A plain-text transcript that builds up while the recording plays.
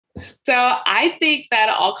So I think that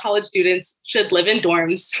all college students should live in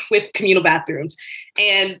dorms with communal bathrooms.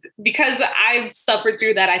 And because I've suffered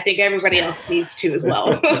through that, I think everybody else needs to as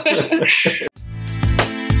well.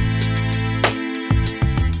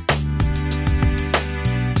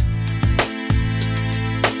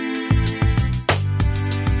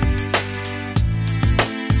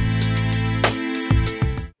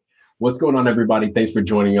 What's going on, everybody? Thanks for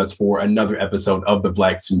joining us for another episode of the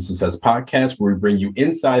Black Student Success Podcast, where we bring you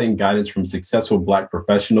insight and guidance from successful Black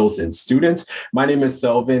professionals and students. My name is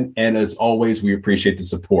Selvin, and as always, we appreciate the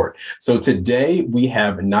support. So today we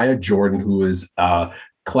have Nyah Jordan, who is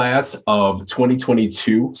class of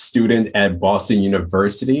 2022 student at Boston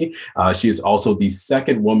University. She is also the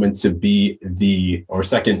second Black woman to be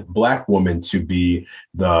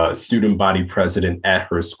the student body president at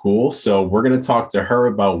her school. So we're going to talk to her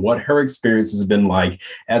about what her experience has been like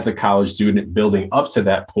as a college student building up to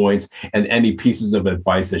that point and any pieces of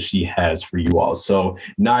advice that she has for you all. So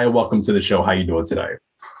Nyah, welcome to the show. How are you doing today?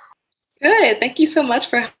 Good. Thank you so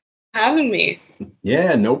much for having me.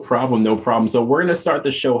 Yeah, no problem. No problem. So we're going to start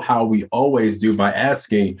the show how we always do by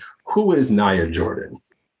asking, who is Nyah Jordan?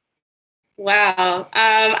 Wow.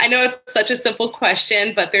 I know it's such a simple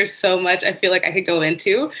question, but there's so much I feel like I could go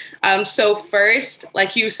into. So first,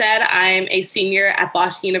 like you said, I'm a senior at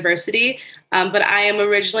Boston University, but I am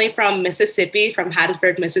originally from Mississippi, from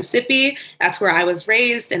Hattiesburg, Mississippi. That's where I was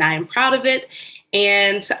raised, and I am proud of it.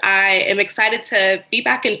 And I am excited to be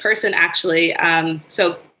back in person, actually.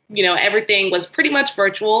 Everything was pretty much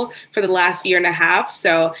virtual for the last year and a half.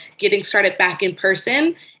 So getting started back in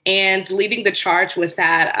person and leading the charge with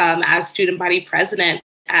that as student body president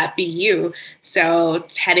at BU. So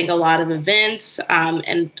heading a lot of events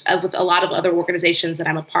and with a lot of other organizations that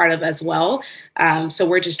I'm a part of as well. So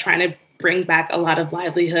we're just trying to bring back a lot of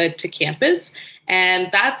livelihood to campus. And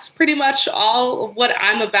that's pretty much all of what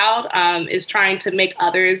I'm about, is trying to make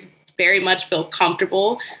others very much feel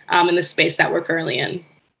comfortable in the space that we're currently in.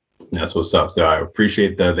 That's what's up. So I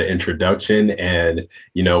appreciate the introduction, and,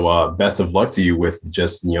 best of luck to you with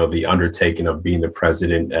just, the undertaking of being the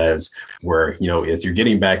president, as you're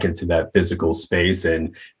getting back into that physical space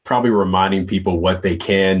and probably reminding people what they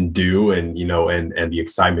can do and the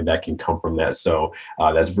excitement that can come from that. So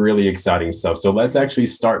that's really exciting stuff. So let's actually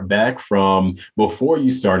start back from before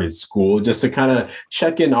you started school, just to kind of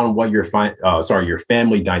check in on what your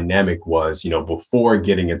family dynamic was, before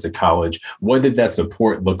getting into college. What did that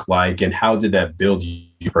support look like, and how did that build you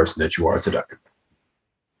the person that you are today?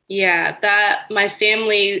 Yeah, that my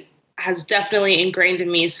family has definitely ingrained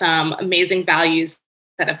in me some amazing values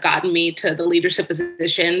that have gotten me to the leadership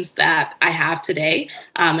positions that I have today,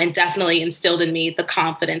 and definitely instilled in me the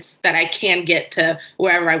confidence that I can get to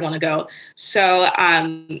wherever I want to go. So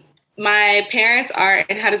my parents are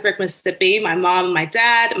in Hattiesburg, Mississippi. My mom and my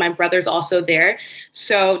dad, my brother's also there.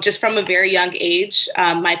 So just from a very young age,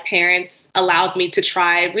 my parents allowed me to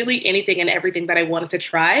try really anything and everything that I wanted to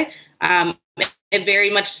try. It very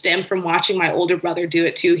much stemmed from watching my older brother do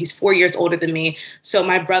it too. He's 4 years older than me. So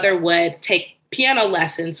my brother would take piano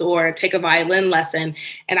lessons or take a violin lesson.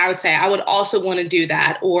 And I would say, I would also want to do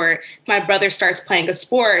that. Or if my brother starts playing a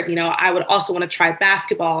sport, I would also want to try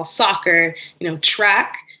basketball, soccer,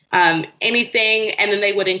 track, anything. And then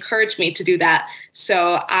they would encourage me to do that.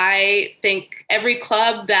 So I think every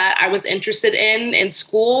club that I was interested in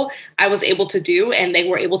school, I was able to do, and they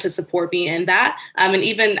were able to support me in that. And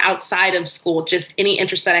even outside of school, just any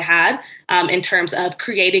interest that I had in terms of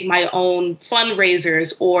creating my own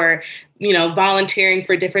fundraisers or volunteering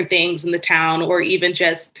for different things in the town, or even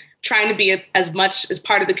just trying to be as much as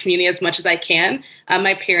part of the community as much as I can.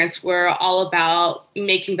 My parents were all about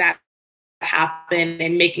making that happen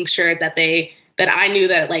and making sure that I knew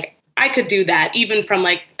that I could do that even from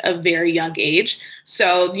a very young age.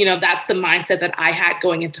 So, that's the mindset that I had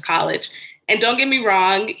going into college. And don't get me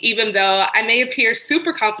wrong, even though I may appear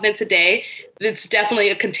super confident today, it's definitely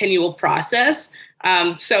a continual process.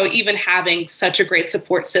 So even having such a great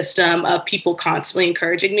support system of people constantly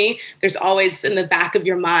encouraging me, there's always in the back of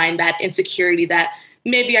your mind that insecurity that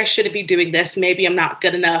maybe I shouldn't be doing this. Maybe I'm not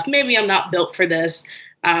good enough. Maybe I'm not built for this.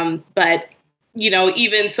 But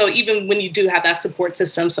even when you do have that support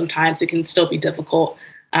system, sometimes it can still be difficult.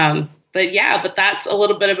 But that's a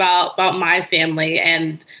little bit about my family,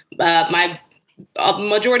 and my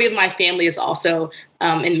majority of my family is also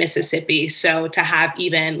in Mississippi. So to have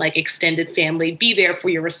even extended family be there for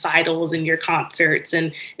your recitals and your concerts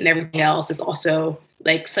and everything else is also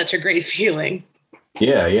such a great feeling.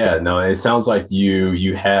 Yeah, yeah. No, it sounds like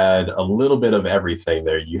you had a little bit of everything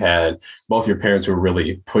there. You had both your parents who were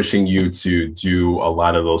really pushing you to do a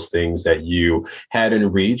lot of those things that you had in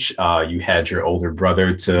reach. You had your older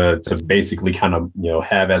brother to basically kind of,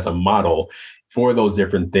 have as a model for those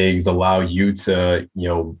different things, allow you to,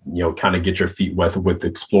 kind of get your feet wet with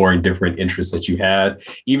exploring different interests that you had.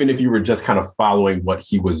 Even if you were just kind of following what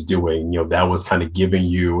he was doing, that was kind of giving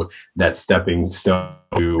you that stepping stone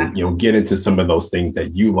to get into some of those things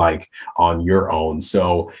that you like on your own.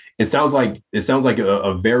 So it sounds like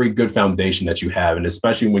a very good foundation that you have, and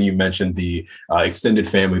especially when you mentioned the extended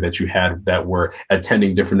family that you had that were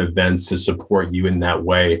attending different events to support you in that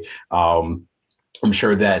way. I'm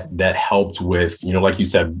sure that helped with, like you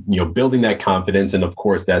said, building that confidence. And of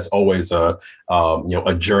course, that's always a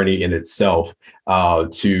journey in itself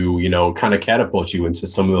to, kind of catapult you into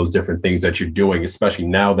some of those different things that you're doing, especially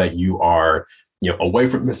now that you are, away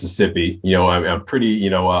from Mississippi. I'm pretty,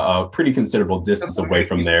 a pretty considerable distance away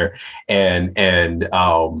from there, and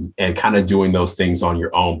kind of doing those things on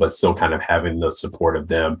your own, but still kind of having the support of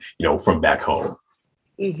them, from back home.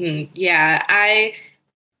 Yeah, I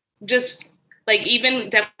just like even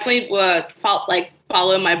definitely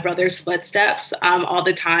follow my brother's footsteps all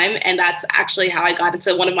the time. And that's actually how I got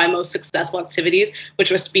into one of my most successful activities,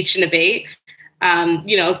 which was speech and debate.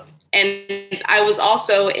 And I was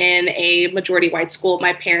also in a majority white school.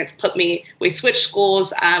 My parents we switched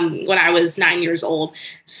schools when I was 9 years old.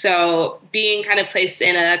 So being kind of placed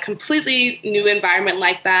in a completely new environment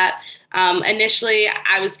like that, initially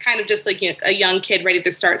I was kind of just like a young kid ready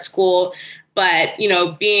to start school. But,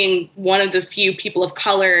 being one of the few people of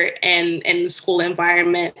color in the school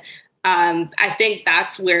environment, I think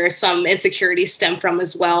that's where some insecurities stem from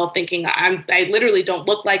as well, thinking I literally don't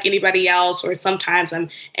look like anybody else, or sometimes I'm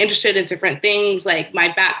interested in different things. Like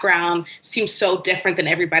my background seems so different than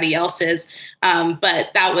everybody else's. But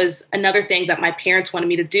that was another thing that my parents wanted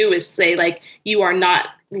me to do, is say, like, you are not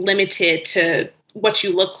limited to what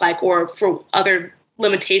you look like or for other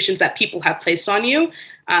limitations that people have placed on you.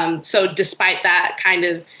 So despite that kind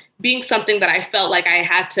of being something that I felt like I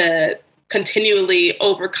had to continually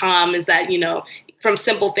overcome, is that, from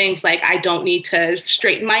simple things like I don't need to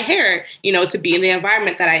straighten my hair, to be in the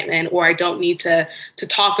environment that I'm in, or I don't need to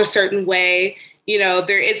talk a certain way.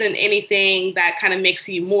 There isn't anything that kind of makes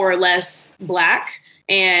you more or less Black.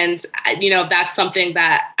 And, that's something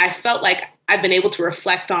that I felt like I've been able to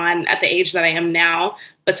reflect on at the age that I am now,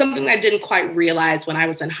 but something I didn't quite realize when I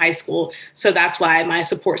was in high school. So that's why my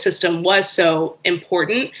support system was so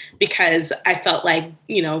important, because I felt like,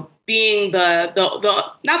 being the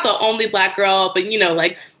not the only Black girl, but,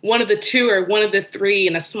 like one of the two or one of the three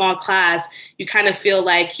in a small class, you kind of feel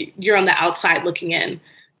like you're on the outside looking in.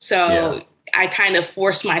 So yeah. I kind of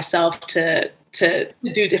forced myself to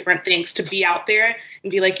do different things, to be out there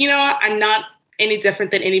and be like, I'm not any different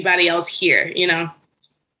than anybody else here,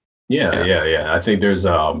 Yeah. I think there's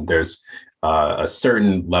a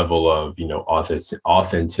certain level of,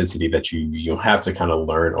 authenticity that you have to kind of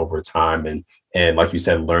learn over time, and like you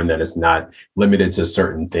said, learn that it's not limited to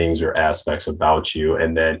certain things or aspects about you.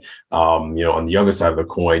 And then, on the other side of the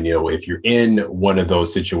coin, if you're in one of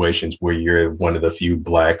those situations where you're one of the few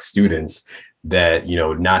Black students, that,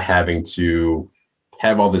 not having to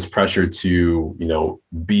have all this pressure to,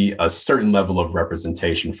 be a certain level of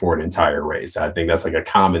representation for an entire race. I think that's like a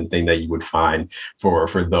common thing that you would find for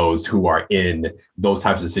those who are in those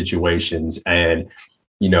types of situations. And,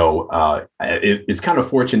 it's kind of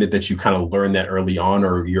fortunate that you kind of learn that early on,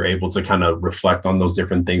 or you're able to kind of reflect on those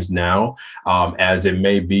different things now, as it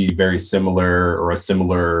may be very similar or a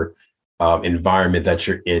similar environment that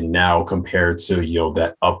you're in now compared to,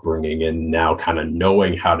 that upbringing, and now kind of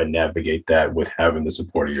knowing how to navigate that with having the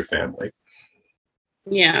support of your family.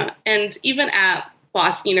 Yeah. And even at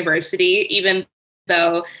Boston University, even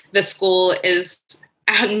though the school is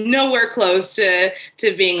nowhere close to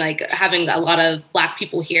being like having a lot of Black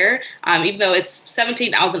people here, even though it's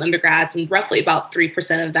 17,000 undergrads and roughly about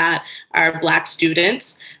 3% of that are Black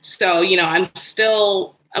students. So, I'm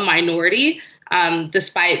still a minority.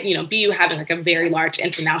 Despite, BU having like a very large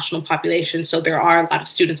international population. So there are a lot of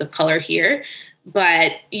students of color here,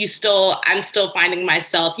 but I'm still finding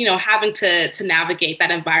myself, having to navigate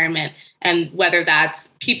that environment, and whether that's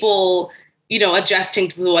people, adjusting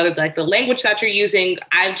to whether like the language that you're using.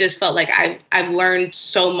 I've just felt like I've learned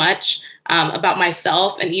so much about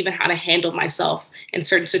myself, and even how to handle myself in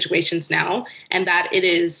certain situations now, and that it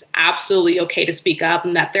is absolutely okay to speak up,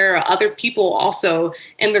 and that there are other people also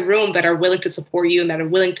in the room that are willing to support you and that are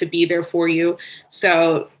willing to be there for you.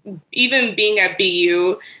 So even being at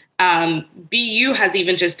BU, BU has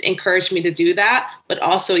even just encouraged me to do that, but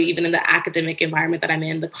also even in the academic environment that I'm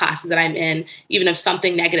in, the classes that I'm in, even if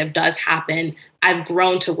something negative does happen, I've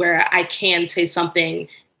grown to where I can say something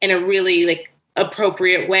in a really like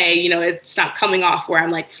appropriate way. You know, it's not coming off where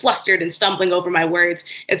I'm like flustered and stumbling over my words.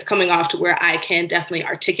 It's coming off to where I can definitely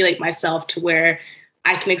articulate myself to where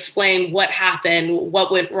I can explain what happened,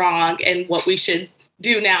 what went wrong, and what we should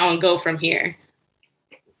do now and go from here.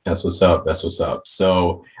 That's what's up. That's what's up.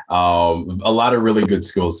 So a lot of really good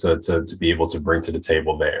skills to be able to bring to the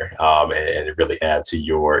table there, and really add to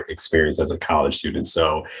your experience as a college student.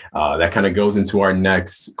 So that kind of goes into our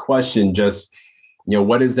next question. Just, you know,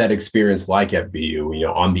 what is that experience like at BU, you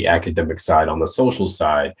know, on the academic side, on the social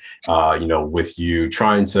side, you know, with you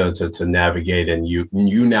trying to navigate, and you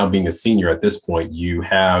now being a senior at this point, you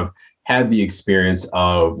have had the experience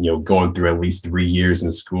of, you know, going through at least 3 years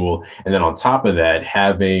in school. And then on top of that,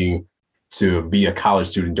 having to be a college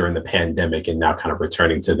student during the pandemic and now kind of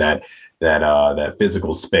returning to that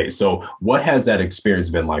physical space. So what has that experience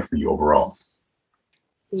been like for you overall?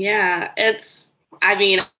 Yeah, I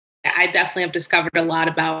mean, I definitely have discovered a lot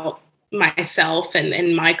about myself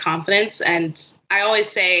and my confidence. And I always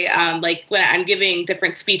say, like when I'm giving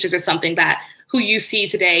different speeches or something, that who you see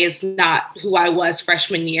today is not who I was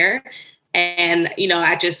freshman year. And, you know,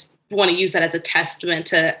 I just want to use that as a testament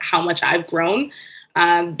to how much I've grown.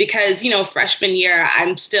 Because, you know, freshman year,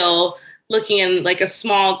 I'm still looking in like a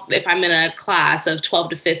small, if I'm in a class of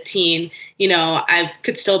 12 to 15, you know, I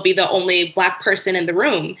could still be the only Black person in the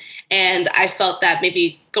room. And I felt that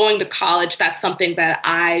maybe going to college, that's something that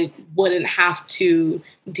I wouldn't have to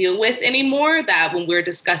deal with anymore, that when we're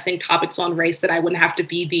discussing topics on race, that I wouldn't have to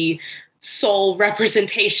be the sole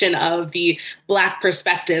representation of the Black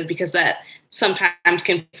perspective, because that sometimes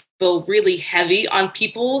can feel really heavy on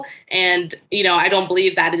people. And, you know, I don't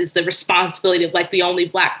believe that it is the responsibility of like the only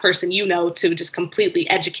Black person, you know, to just completely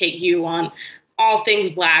educate you on all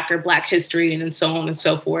things Black or Black history and so on and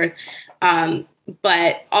so forth.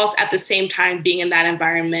 But also at the same time, being in that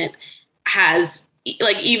environment has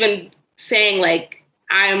like even saying like,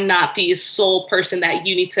 I am not the sole person that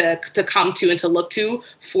you need to come to and to look to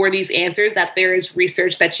for these answers, that there is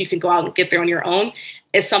research that you can go out and get there on your own,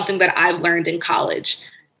 is something that I've learned in college.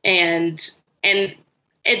 And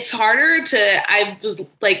it's harder I was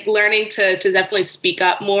like learning to definitely speak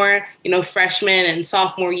up more, you know, freshman and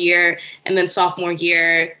sophomore year, and then sophomore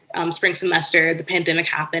year, spring semester, the pandemic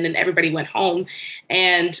happened and everybody went home.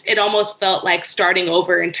 And it almost felt like starting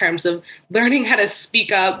over in terms of learning how to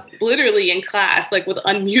speak up literally in class, like with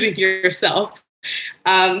unmuting yourself.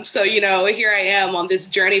 So, you know, here I am on this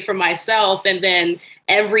journey for myself, and then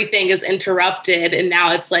everything is interrupted. And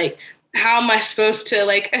now it's like, how am I supposed to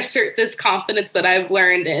like assert this confidence that I've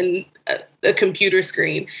learned in a computer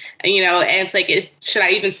screen? And, you know, and it's like, should I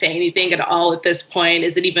even say anything at all at this point?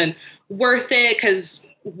 Is it even worth it? Because,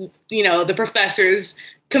 you know, the professor's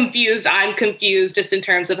confused, I'm confused, just in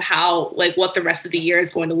terms of how, like, what the rest of the year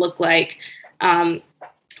is going to look like.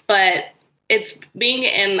 But it's being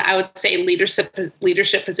in, I would say,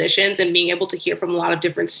 leadership positions and being able to hear from a lot of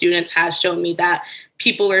different students has shown me that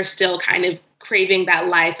people are still kind of craving that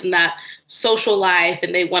life and that social life,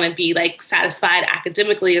 and they want to be like satisfied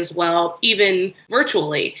academically as well, even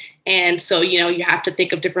virtually. And so, you know, you have to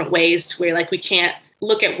think of different ways to where like we can't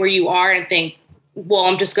look at where you are and think, well,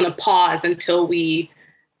 I'm just going to pause until we,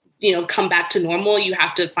 you know, come back to normal. You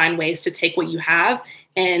have to find ways to take what you have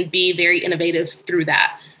and be very innovative through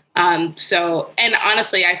that. So, and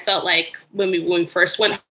honestly, I felt like when we first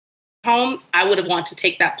went home, I would have wanted to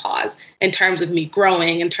take that pause in terms of me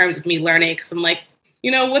growing, in terms of me learning, because I'm like, you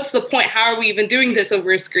know, what's the point? How are we even doing this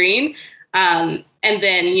over a screen? And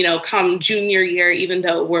then, you know, come junior year, even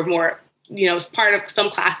though we're more, you know, part of some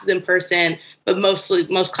classes in person, but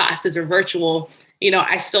most classes are virtual, you know,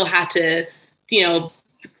 I still had to, you know,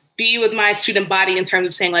 be with my student body in terms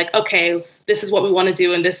of saying like, okay, this is what we want to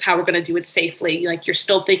do and this is how we're going to do it safely. Like you're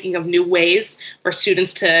still thinking of new ways for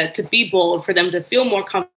students to be bold, for them to feel more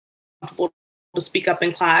comfortable to speak up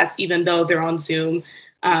in class, even though they're on Zoom,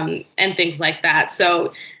 and things like that.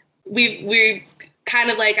 So we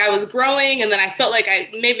kind of like, I was growing and then I felt like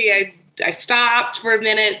I stopped for a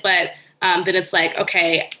minute, but then it's like,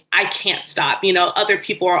 okay, I can't stop. You know, other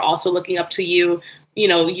people are also looking up to you. You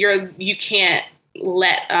know, you can't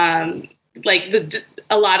let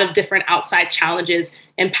a lot of different outside challenges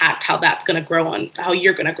impact how that's going to grow on how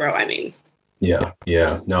you're going to grow. I mean,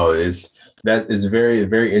 yeah, no, that is very,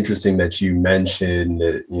 very interesting that you mentioned,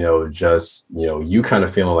 you know, just, you know, you kind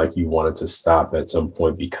of feeling like you wanted to stop at some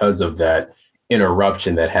point because of that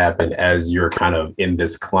interruption that happened as you're kind of in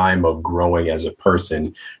this climb of growing as a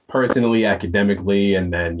person, personally, academically,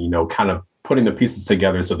 and then, you know, kind of putting the pieces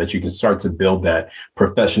together so that you can start to build that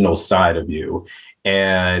professional side of you.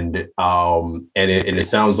 And it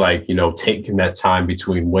sounds like, you know, taking that time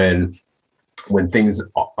between when things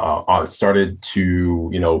started to,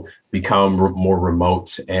 you know, become more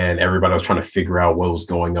remote and everybody was trying to figure out what was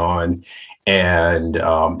going on. And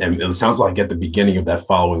it sounds like at the beginning of that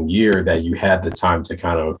following year that you had the time to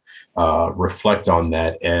kind of reflect on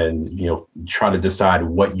that and, you know, try to decide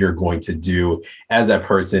what you're going to do as that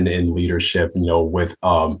person in leadership, you know, with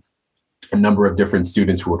a number of different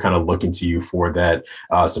students who are kind of looking to you for that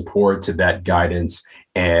support, to that guidance,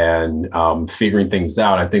 and figuring things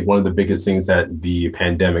out. I think one of the biggest things that the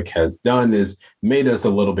pandemic has done is made us a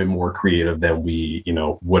little bit more creative than we, you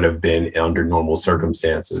know, would have been under normal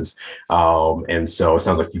circumstances. And so it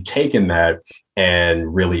sounds like you've taken that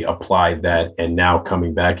and really applied that. And now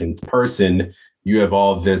coming back in person, you have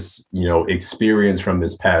all this, you know, experience from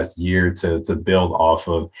this past year to build off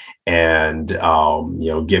of and, you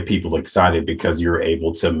know, get people excited because you're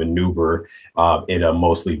able to maneuver in a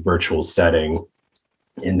mostly virtual setting.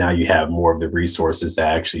 And now you have more of the resources to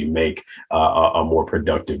actually make a more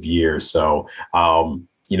productive year. So,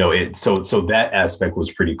 you know, so that aspect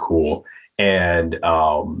was pretty cool. And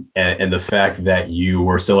the fact that you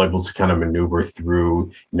were still able to kind of maneuver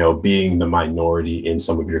through, you know, being the minority in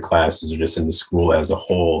some of your classes or just in the school as a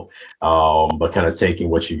whole, but kind of taking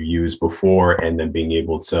what you've used before and then being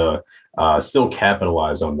able to still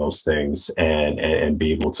capitalize on those things and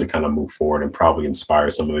be able to kind of move forward and probably inspire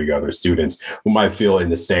some of the other students who might feel in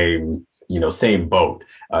the same, you know, same boat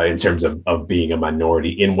in terms of being a minority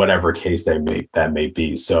in whatever case that may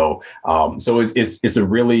be. So it's a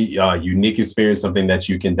really unique experience, something that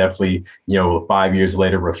you can definitely, you know, 5 years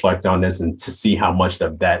later reflect on this and to see how much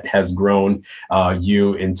of that has grown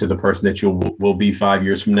you into the person that you will be 5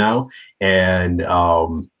 years from now. And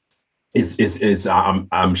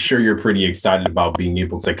I'm sure you're pretty excited about being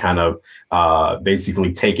able to kind of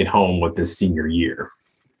basically take it home with this senior year.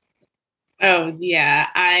 Oh yeah,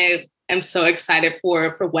 I'm so excited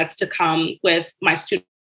for what's to come with my student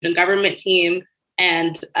government team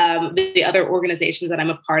and the other organizations that I'm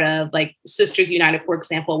a part of, like Sisters United, for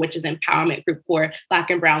example, which is an empowerment group for Black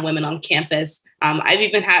and Brown women on campus. I've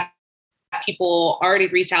even had people already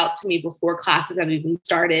reach out to me before classes have even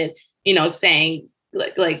started, you know, saying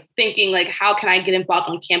like thinking like, how can I get involved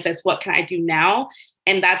on campus? What can I do now?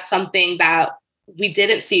 And that's something that we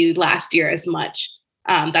didn't see last year as much.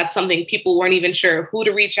 That's something people weren't even sure who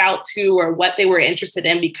to reach out to or what they were interested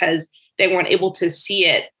in because they weren't able to see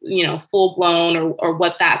it, you know, full blown or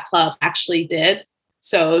what that club actually did.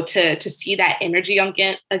 So to see that energy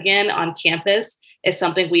again on campus is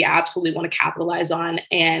something we absolutely want to capitalize on.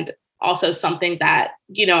 And also something that,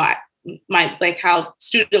 you know, like how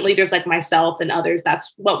student leaders like myself and others,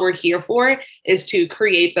 that's what we're here for, is to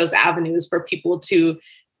create those avenues for people to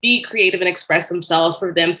be creative and express themselves,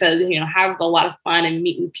 for them to, you know, have a lot of fun and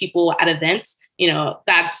meet with people at events. You know,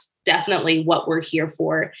 that's definitely what we're here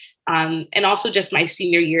for. And also just my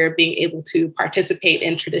senior year, being able to participate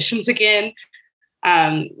in traditions again.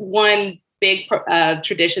 One big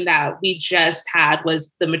tradition that we just had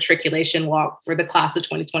was the matriculation walk for the class of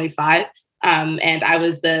 2025. And I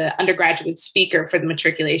was the undergraduate speaker for the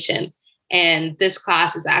matriculation. And this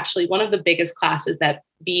class is actually one of the biggest classes that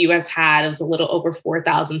BU has had. It was a little over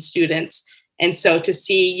 4,000 students. And so to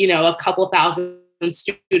see, you know, a couple thousand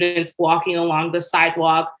students walking along the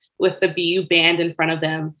sidewalk with the BU band in front of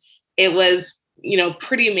them, it was, you know,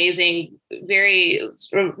 pretty amazing, really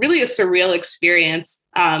a surreal experience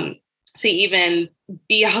to even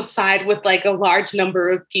be outside with like a large number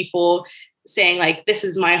of people saying like, this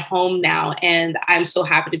is my home now. And I'm so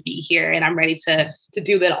happy to be here and I'm ready to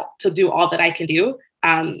do that, to do all that I can do.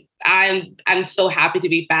 I'm so happy to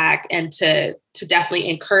be back and to definitely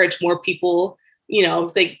encourage more people, you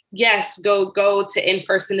know, like, yes, go to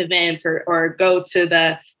in-person events or go to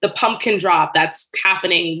the pumpkin drop that's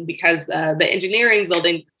happening because the engineering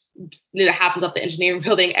building, it happens at the engineering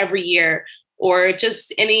building every year, or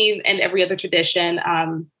just any and every other tradition.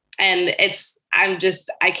 And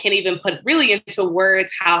I can't even put really into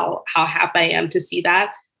words how happy I am to see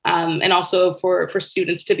that. And also for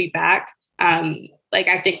students to be back. Like,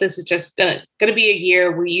 I think this is just gonna be a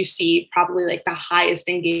year where you see probably like the highest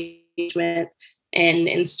engagement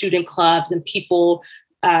in student clubs and people,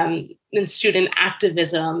 in student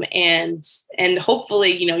activism, and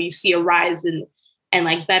hopefully, you know, you see a rise in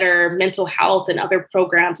like better mental health and other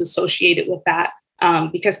programs associated with that,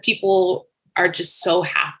 because people are just so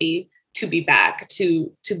happy to be back, to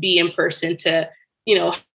be in person, to, you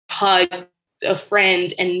know, hug a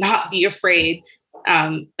friend and not be afraid.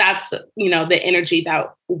 That's, the energy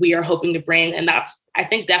that we are hoping to bring. And that's, I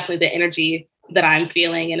think, definitely the energy that I'm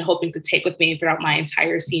feeling and hoping to take with me throughout my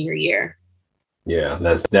entire senior year. Yeah,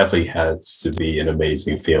 that's definitely has to be an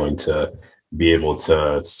amazing feeling to be able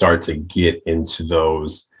to start to get into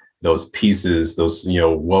those pieces, those,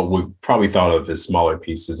 what we probably thought of as smaller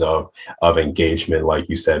pieces of engagement, like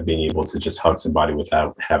you said, being able to just hug somebody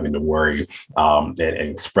without having to worry, and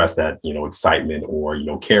express that, excitement or,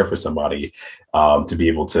 care for somebody, to be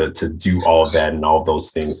able to do all of that and all of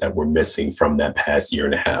those things that we're missing from that past year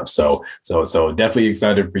and a half. So definitely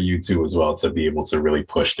excited for you too, as well, to be able to really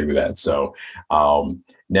push through that. So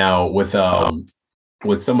now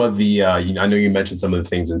with some of the, I know you mentioned some of the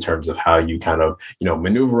things in terms of how you kind of,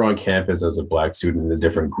 maneuver on campus as a Black student in the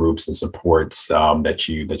different groups and supports that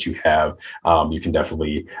you have. You can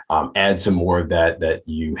definitely add some more that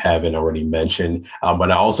you haven't already mentioned.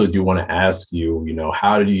 But I also do want to ask you,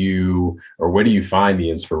 how do you, or where do you find the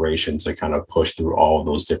inspiration to kind of push through all of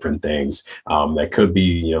those different things? That could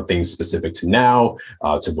be, things specific to now,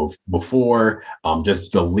 to before,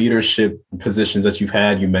 just the leadership positions that you've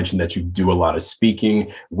had. You mentioned that you do a lot of speaking.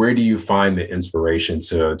 Where do you find the inspiration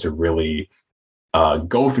to really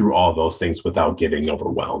go through all those things without getting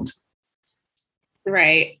overwhelmed?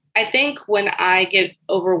 Right. I think when I get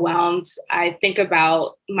overwhelmed, I think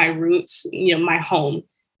about my roots, my home.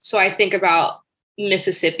 So I think about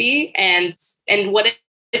Mississippi and what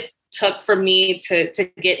it took for me to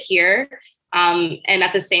get here. And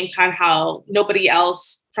at the same time, how nobody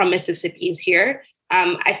else from Mississippi is here.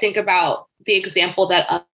 I think about the example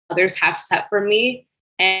that others have set for me,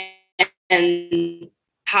 and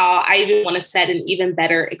how I even want to set an even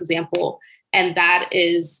better example. And that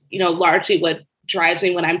is, largely what drives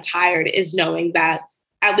me when I'm tired, is knowing that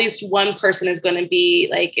at least one person is going to be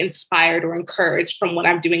like inspired or encouraged from what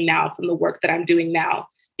I'm doing now, from the work that I'm doing now.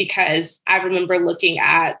 Because I remember looking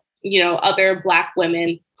at, other Black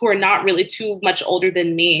women who are not really too much older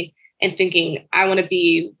than me and thinking, I want to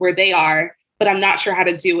be where they are, but I'm not sure how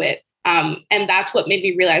to do it. And that's what made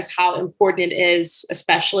me realize how important it is,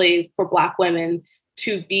 especially for Black women,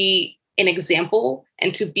 to be an example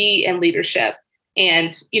and to be in leadership.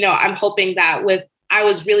 And, I'm hoping that I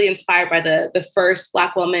was really inspired by the first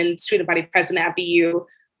Black woman student body president at BU,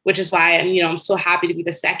 which is why I'm so happy to be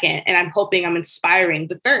the second. And I'm hoping I'm inspiring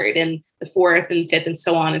the third and the fourth and fifth and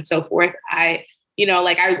so on and so forth. I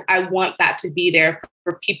want that to be there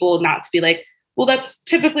for people not to be like, well, that's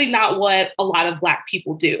typically not what a lot of Black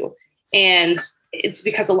people do. And it's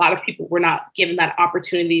because a lot of people were not given that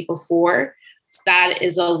opportunity before. So that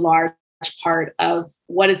is a large part of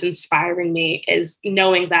what is inspiring me, is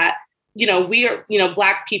knowing that, we are,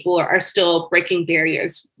 Black people are still breaking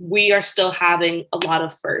barriers. We are still having a lot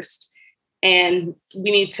of first. And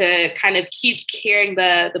we need to kind of keep carrying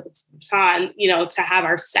the baton, to have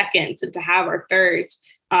our seconds and to have our thirds,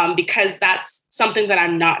 because that's something that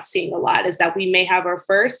I'm not seeing a lot, is that we may have our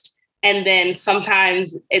first, and then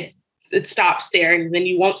sometimes it stops there, and then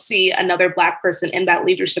you won't see another Black person in that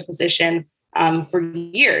leadership position for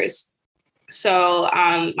years. So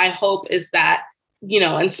my hope is that,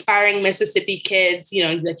 inspiring Mississippi kids,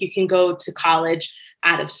 that you can go to college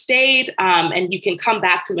out of state, and you can come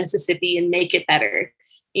back to Mississippi and make it better.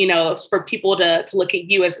 It's for people to look at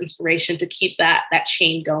you as inspiration to keep that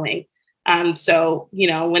chain going. So,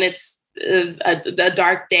 when it's a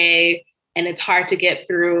dark day and it's hard to get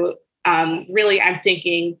through, really, I'm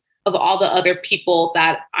thinking of all the other people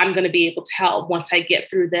that I'm going to be able to help once I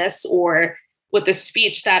get through this, or with the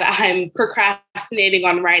speech that I'm procrastinating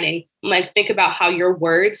on writing. I'm like, think about how your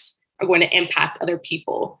words are going to impact other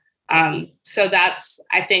people. So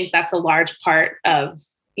I think that's a large part of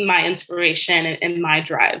my inspiration and my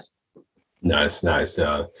drive. Nice.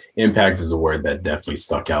 Impact is a word that definitely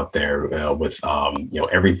stuck out there with,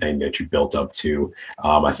 everything that you built up to.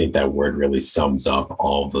 I think that word really sums up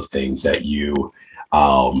all the things that you,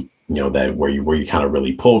 that where you kind of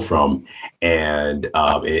really pull from. And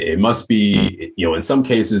it must be, in some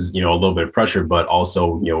cases, a little bit of pressure, but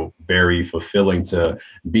also, very fulfilling to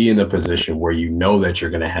be in the position where that you're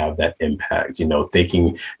going to have that impact,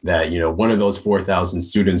 thinking that, one of those 4,000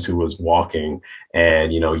 students who was walking,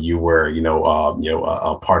 and, you were,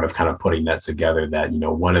 a part of kind of putting that together, that,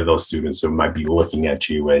 one of those students who might be looking at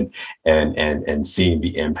you and seeing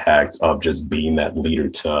the impact of just being that leader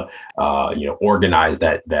to, organize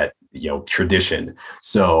that tradition.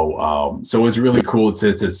 So it's really cool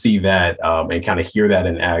to see that and kind of hear that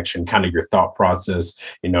in action, kind of your thought process.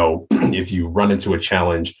 If you run into a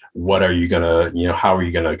challenge, what are you gonna, how are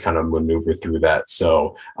you gonna kind of maneuver through that?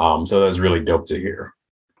 So that's really dope to hear.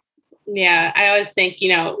 Yeah, I always think,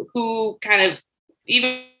 who kind of,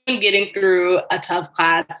 even getting through a tough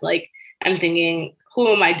class, like I'm thinking,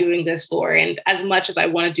 who am I doing this for? And as much as I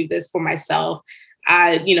want to do this for myself,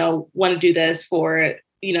 I, want to do this for,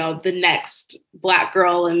 the next Black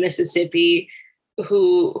girl in Mississippi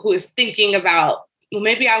who is thinking about, well,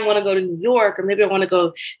 maybe I want to go to New York, or maybe I want to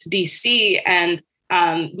go to DC. And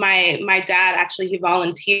my dad, actually, he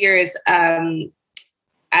volunteers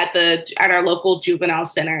at our local juvenile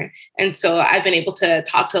center. And so I've been able to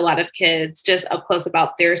talk to a lot of kids just up close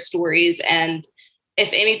about their stories. And if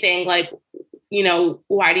anything, like,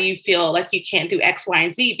 why do you feel like you can't do X, Y,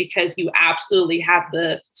 and Z? Because you absolutely have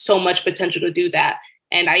so much potential to do that.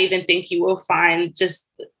 And I even think you will find just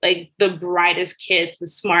like the brightest kids, the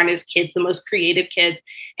smartest kids, the most creative kids.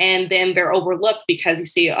 And then they're overlooked because you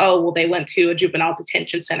see, oh, well, they went to a juvenile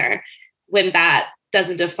detention center, when that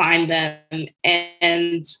doesn't define them.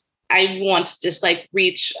 And I want to just like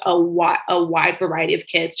reach a wide variety of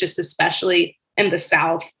kids, just especially in the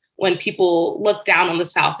South, when people look down on the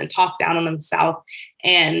South and talk down on the South.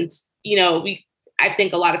 And, I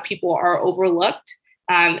think a lot of people are overlooked.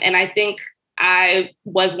 And I think I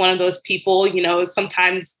was one of those people,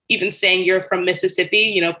 sometimes even saying you're from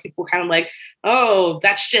Mississippi, people kind of like, oh,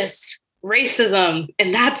 that's just racism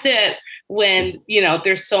and that's it. When,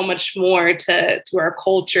 there's so much more to our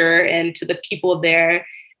culture and to the people there.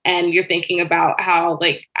 And you're thinking about how,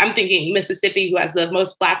 like, I'm thinking Mississippi, who has the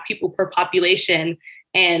most Black people per population.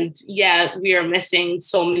 And yeah, we are missing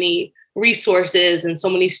so many resources and so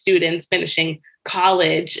many students finishing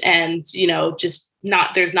college, and,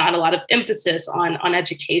 there's not a lot of emphasis on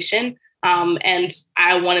education. And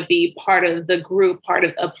I want to be part of the group, part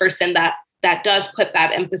of a person that does put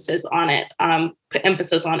that emphasis on it, put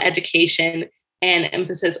emphasis on education and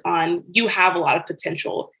emphasis on, you have a lot of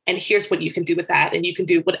potential and here's what you can do with that. And you can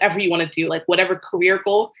do whatever you want to do, like whatever career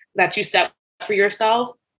goal that you set for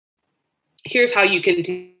yourself, here's how you can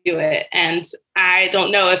do it. And I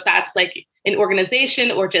don't know if that's like an organization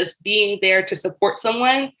or just being there to support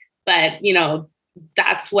someone, but,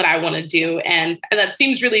 that's what I want to do. And that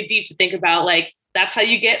seems really deep to think about, like, that's how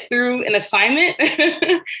you get through an assignment.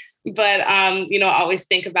 But, I always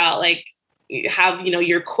think about, like, have,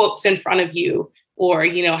 your quotes in front of you, or,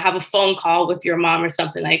 have a phone call with your mom or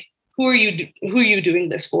something, like, who are you doing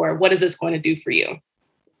this for? What is this going to do for you?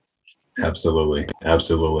 Absolutely.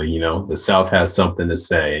 Absolutely. The South has something to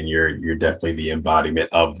say, and you're definitely the embodiment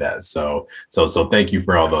of that. So thank you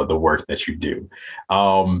for all the work that you do.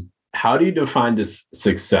 How do you define this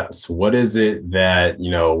success? What is it that,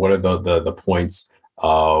 what are the points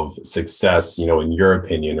of success, in your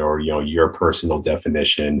opinion, or, your personal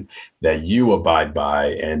definition that you abide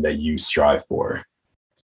by and that you strive for?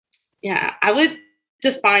 Yeah, I would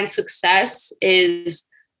define success is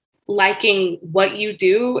liking what you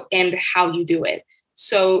do and how you do it.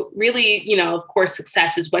 So really, of course,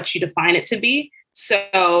 success is what you define it to be.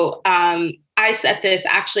 So I said this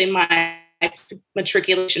actually in my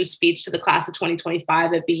matriculation speech to the class of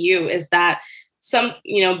 2025 at BU, is that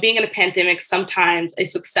being in a pandemic, sometimes a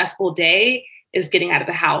successful day is getting out of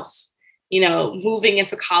the house. Moving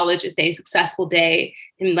into college is a successful day,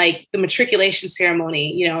 and like the matriculation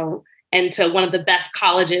ceremony, and to one of the best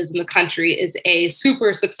colleges in the country is a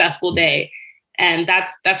super successful day. And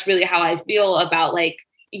that's really how I feel about, like,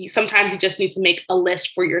 sometimes you just need to make a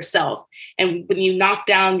list for yourself. And when you knock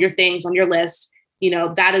down your things on your list,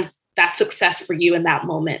 that's success for you in that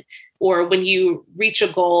moment. Or when you reach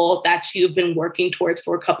a goal that you've been working towards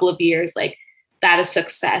for a couple of years, like, that is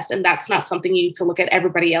success. And that's not something you need to look at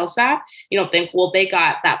everybody else at. You don't think, well, they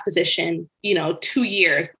got that position, 2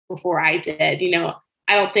 years before I did.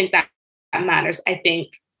 I don't think that matters. I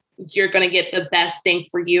think you're going to get the best thing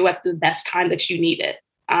for you at the best time that you need it.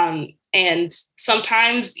 And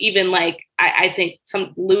sometimes even, like, I think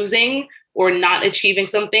some losing or not achieving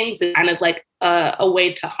some things is kind of like a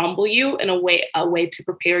way to humble you, and a way to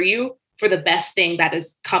prepare you for the best thing that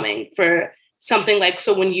is coming, for something like,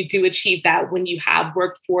 so when you do achieve that, when you have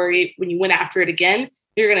worked for it, when you went after it again,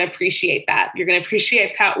 you're going to appreciate that. You're going to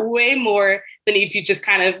appreciate that way more than if you just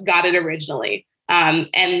kind of got it originally.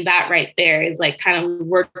 And that right there is like kind of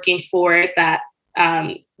working for it.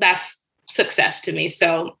 That's success to me.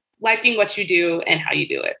 So liking what you do and how you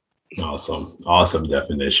do it. Awesome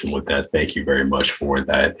definition with that. Thank you very much for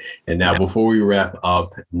that. And now, before we wrap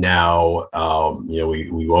up, now,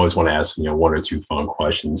 we always want to ask, one or two fun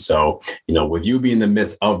questions. So, with you being in the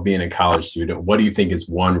midst of being a college student, what do you think is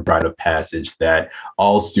one rite of passage that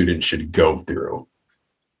all students should go through?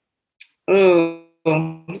 Oh,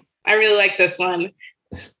 I really like this one.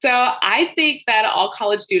 So I think that all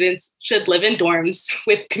college students should live in dorms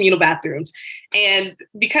with communal bathrooms. And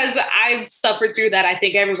because I've suffered through that, I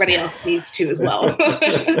think everybody else needs to as well.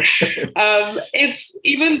 It's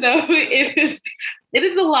even though it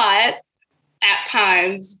is a lot at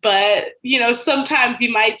times, but sometimes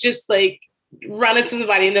you might just like run into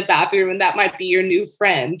somebody in the bathroom and that might be your new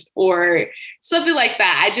friend or something like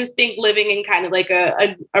that. I just think living in kind of like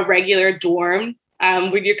a regular dorm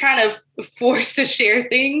where you're kind of forced to share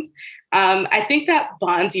things, I think that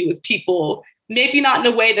bonds you with people, maybe not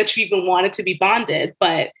in a way that you even wanted to be bonded,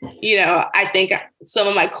 but, I think some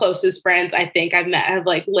of my closest friends I think I've met have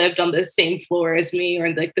like lived on the same floor as me or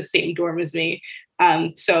in like the same dorm as me.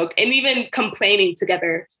 And even complaining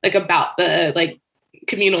together, like about the like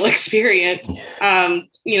communal experience,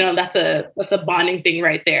 that's a bonding thing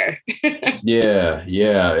right there. Yeah.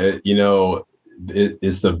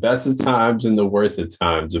 It's the best of times and the worst of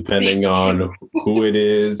times, depending on who it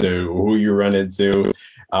is or who you run into.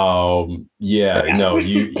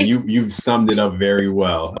 You've summed it up very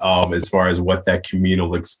well as far as what that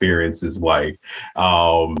communal experience is like.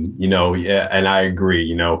 And I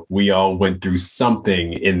agree. We all went through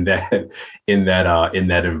something in that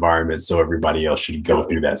environment, so everybody else should go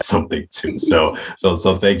through that something too. So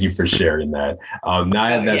thank you for sharing that.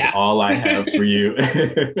 Nyah, that's all I have for you.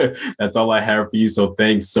 That's all I have for you. So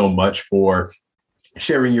thanks so much for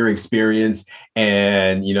sharing your experience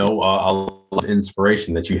and, a lot of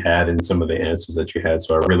inspiration that you had and some of the answers that you had.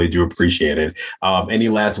 So I really do appreciate it. Any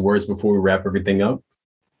last words before we wrap everything up?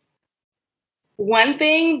 One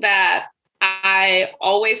thing that I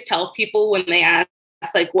always tell people when they ask,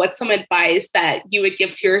 like, what's some advice that you would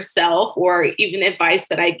give to yourself or even advice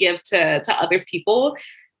that I give to other people,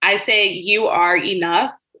 I say, you are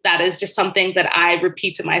enough. That is just something that I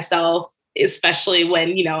repeat to myself, especially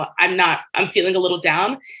when, I'm feeling a little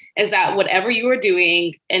down, is that whatever you are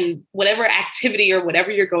doing and whatever activity or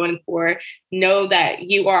whatever you're going for, know that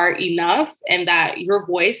you are enough and that your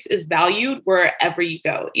voice is valued wherever you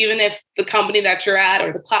go. Even if the company that you're at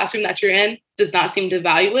or the classroom that you're in does not seem to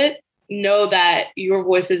value it, know that your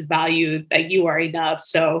voice is valued, that you are enough.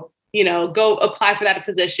 So, go apply for that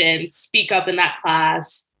position, speak up in that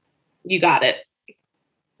class. You got it.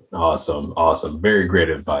 Awesome. Very great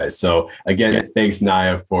advice. So again, thanks,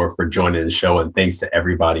 Nyah, for joining the show. And thanks to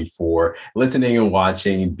everybody for listening and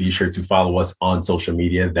watching. Be sure to follow us on social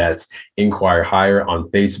media. That's Inquire Higher on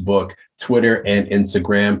Facebook, Twitter, and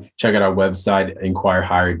Instagram. Check out our website,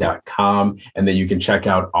 inquirehigher.com. And then you can check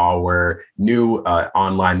out our new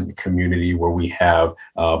online community where we have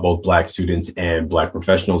both Black students and Black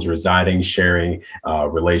professionals residing, sharing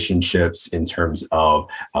relationships in terms of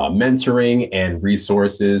mentoring and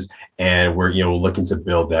resources. And we're looking to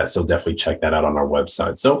build that. So definitely check that out on our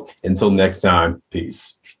website. So until next time,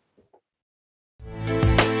 peace.